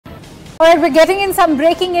All right, we're getting in some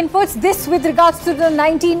breaking inputs. This with regards to the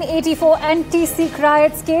 1984 anti-sikh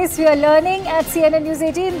riots case. We are learning at CNN News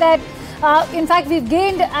 18 that, in fact, we've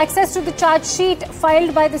gained access to the charge sheet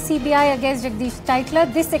filed by the CBI against Jagdish Tytler.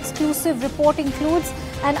 This exclusive report includes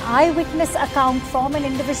an eyewitness account from an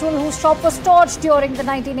individual whose shop was torched during the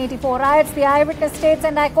 1984 riots. The eyewitness states,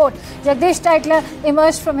 and I quote, Jagdish Tytler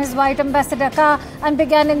emerged from his white ambassador car and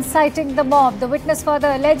began inciting the mob. The witness further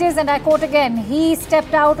alleges, and I quote again, he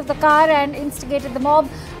stepped out of the car and instigated the mob,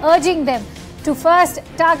 urging them to first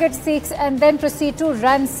target Sikhs and then proceed to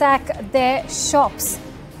ransack their shops.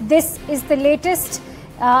 This is the latest.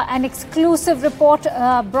 An exclusive report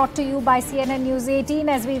brought to you by CNN News 18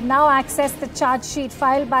 as we've now accessed the charge sheet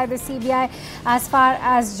filed by the CBI as far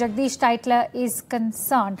as Jagdish Tytler is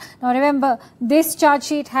concerned. Now remember, this charge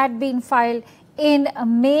sheet had been filed in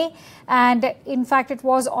May, and in fact it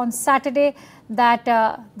was on Saturday that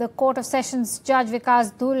the Court of Sessions Judge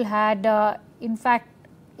Vikas Dhul had in fact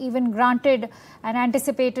even granted an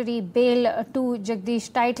anticipatory bail to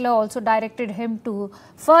Jagdish Tytler, also directed him to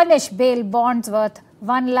furnish bail bonds worth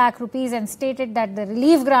 1 lakh rupees and stated that the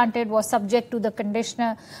relief granted was subject to the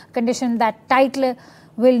condition that Tytler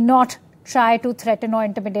will not try to threaten or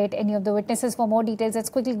intimidate any of the witnesses. For more details, let's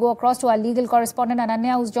quickly go across to our legal correspondent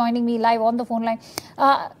Ananya, who's joining me live on the phone line.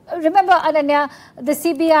 Remember, Ananya, the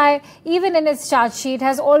CBI, even in its charge sheet,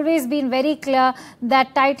 has always been very clear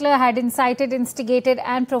that Tytler had incited, instigated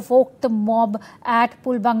and provoked the mob at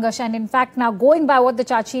bangash. And in fact, now going by what the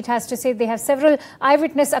charge sheet has to say, they have several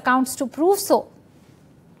eyewitness accounts to prove so.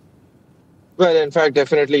 Well, in fact,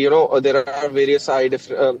 definitely, there are various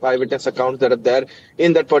eyewitness accounts that are there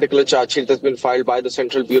in that particular charge sheet that's been filed by the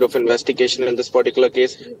Central Bureau of Investigation in this particular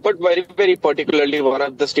case. But very, very particularly, one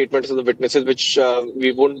of the statements of the witnesses, which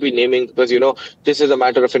we won't be naming because, this is a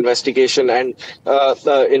matter of investigation. And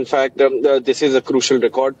in fact, this is a crucial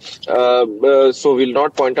record. So we'll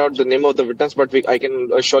not point out the name of the witness, but I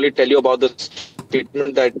can surely tell you about the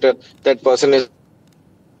statement that that person is.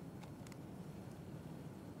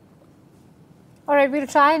 All right, we'll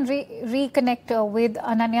try and reconnect with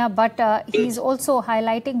Ananya, but he's also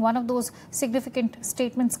highlighting one of those significant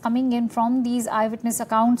statements coming in from these eyewitness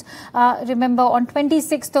accounts. Remember, on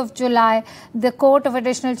 26th of July, the Court of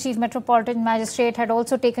Additional Chief Metropolitan Magistrate had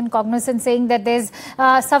also taken cognizance, saying that there's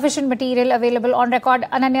sufficient material available on record.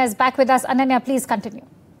 Ananya is back with us. Ananya, please continue.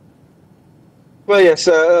 Well, yes,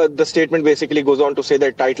 the statement basically goes on to say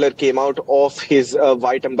that Tytler came out of his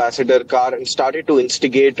white ambassador car and started to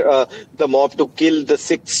instigate the mob to kill the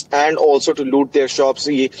Sikhs and also to loot their shops.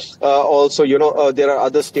 He, also, there are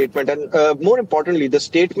other statements. And more importantly, the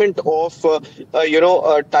statement of,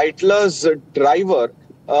 Tytler's driver,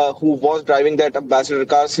 who was driving that ambassador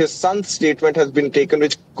car, his son's statement has been taken,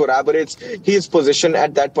 which corroborates his position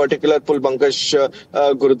at that particular bangash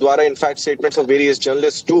gurudwara. In fact, statements of various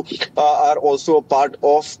journalists too are also a part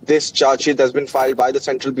of this charge sheet that's been filed by the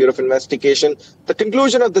Central Bureau of Investigation. The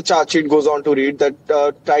conclusion of the charge sheet goes on to read that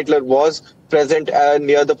Tytler was present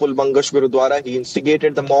near the bangash gurudwara. He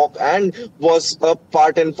instigated the mob and was a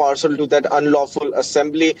part and parcel to that unlawful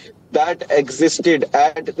assembly that existed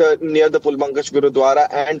at near the bangash gurudwara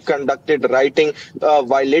and conducted rioting,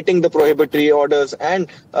 violating the prohibitory orders and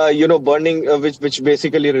burning, which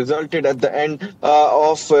basically resulted at the end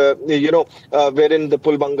of wherein the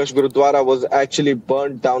bangash gurudwara was actually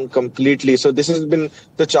burned down completely. So this has been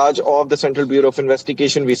the charge of the Central Bureau of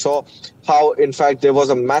Investigation. We saw how, in fact, there was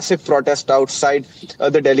a massive protest outside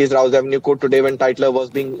the Delhi's Rouse Avenue court today when Tytler was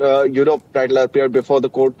being, Tytler appeared before the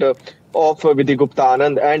court of Vidhi Gupta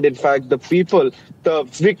Anand, and in fact the people, the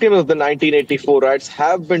victims of the 1984 riots,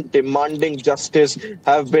 have been demanding justice,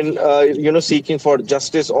 have been seeking for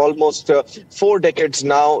justice almost 4 decades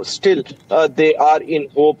now. Still they are in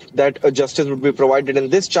hope that justice would be provided,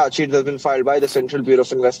 and this charge sheet has been filed by the Central Bureau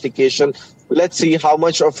of Investigation. Let's see how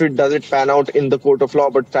much of it does it pan out in the court of law,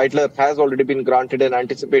 but Tytler has already been granted an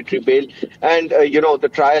anticipatory bail, and the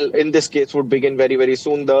trial in this case would begin very, very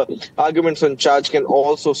soon. The arguments on charge can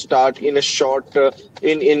also start in a short,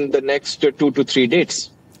 in the next 2 to 3 dates.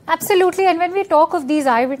 Absolutely. And when we talk of these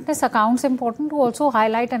eyewitness accounts, important to also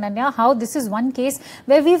highlight, Ananya, how this is one case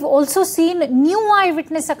where we've also seen new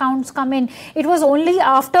eyewitness accounts come in. It was only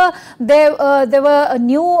after there were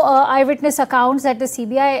new eyewitness accounts that the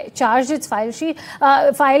CBI charged its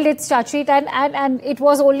filed its charge sheet, and it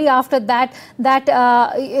was only after that at the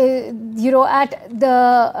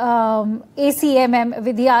ACMM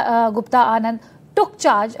Vidhi Gupta Anand took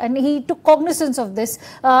charge and he took cognizance of this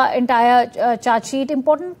entire charge sheet.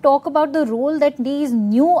 Important to talk about the role that these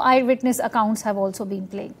new eyewitness accounts have also been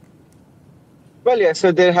playing. Well, yes,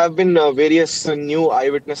 so there have been various new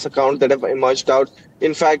eyewitness accounts that have emerged out.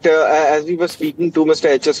 In fact, as we were speaking to Mr.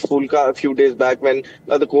 H.S. Fulka a few days back when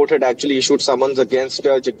the court had actually issued summons against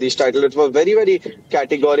Jagdish Tytler, it was very, very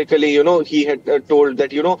categorically, he had told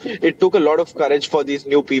that, it took a lot of courage for these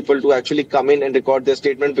new people to actually come in and record their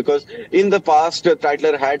statement because in the past,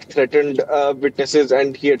 Tytler had threatened witnesses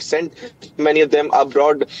and he had sent many of them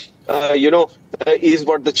abroad. Is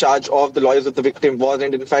what the charge of the lawyers of the victim was.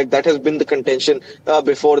 And in fact, that has been the contention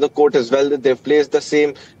before the court as well, that they've placed the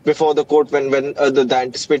same before the court when the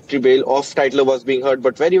anticipatory bail of Tytler was being heard.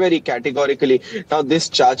 But very, very categorically, now this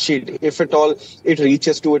charge sheet, if at all it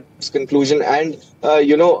reaches to its conclusion and,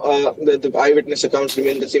 the eyewitness accounts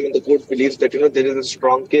remain the same and the court believes that, there is a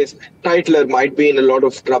strong case, Tytler might be in a lot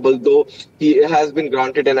of trouble, though he has been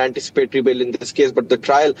granted an anticipatory bail in this case. But the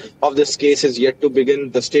trial of this case is yet to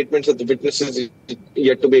begin. The statements of the witnesses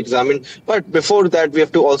yet to be examined. But before that, we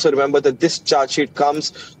have to also remember that this charge sheet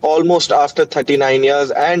comes almost after 39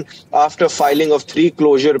 years and after filing of 3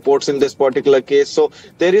 closure reports in this particular case. So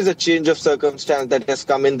there is a change of circumstance that has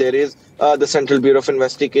come in. There is the Central Bureau of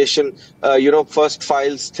Investigation, first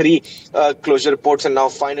files 3 closure reports, and now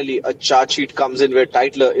finally a charge sheet comes in where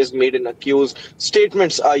Tytler is made an accused.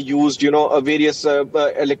 Statements are used, various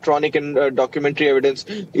electronic and documentary evidence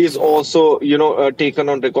is also, taken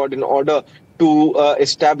on record in order to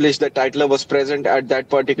establish that Tytler was present at that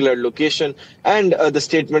particular location, and the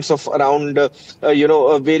statements of around,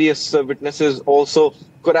 various witnesses also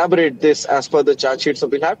corroborate this as per the charge sheet. So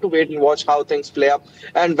we'll have to wait and watch how things play up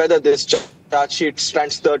and whether this charge sheet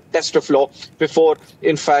stands the test of law before,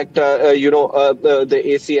 in fact, the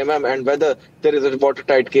ACMM, and whether there is a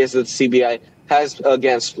watertight case that CBI has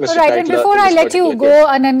against Mr. Right, Tytler. and before I let you go,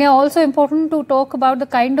 Ananya, also important to talk about the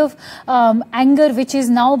kind of anger which is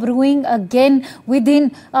now brewing again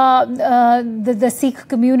within the Sikh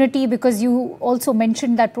community, because you also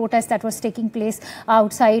mentioned that protest that was taking place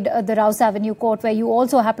outside the Rouse Avenue court, where you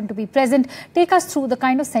also happened to be present. Take us through the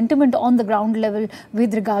kind of sentiment on the ground level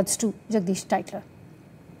with regards to Jagdish Tytler.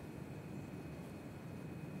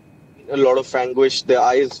 A lot of anguish, their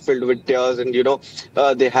eyes filled with tears, and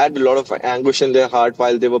they had a lot of anguish in their heart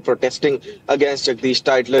while they were protesting against Jagdish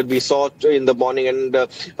Tytler. We saw in the morning, and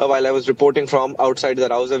while I was reporting from outside the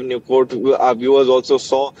Rouse Avenue court, our viewers also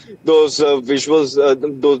saw those visuals.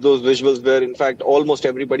 Those visuals where, in fact, almost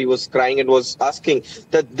everybody was crying and was asking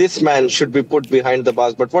that this man should be put behind the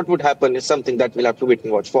bars. But what would happen is something that we'll have to wait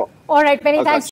and watch for. All right, many thanks.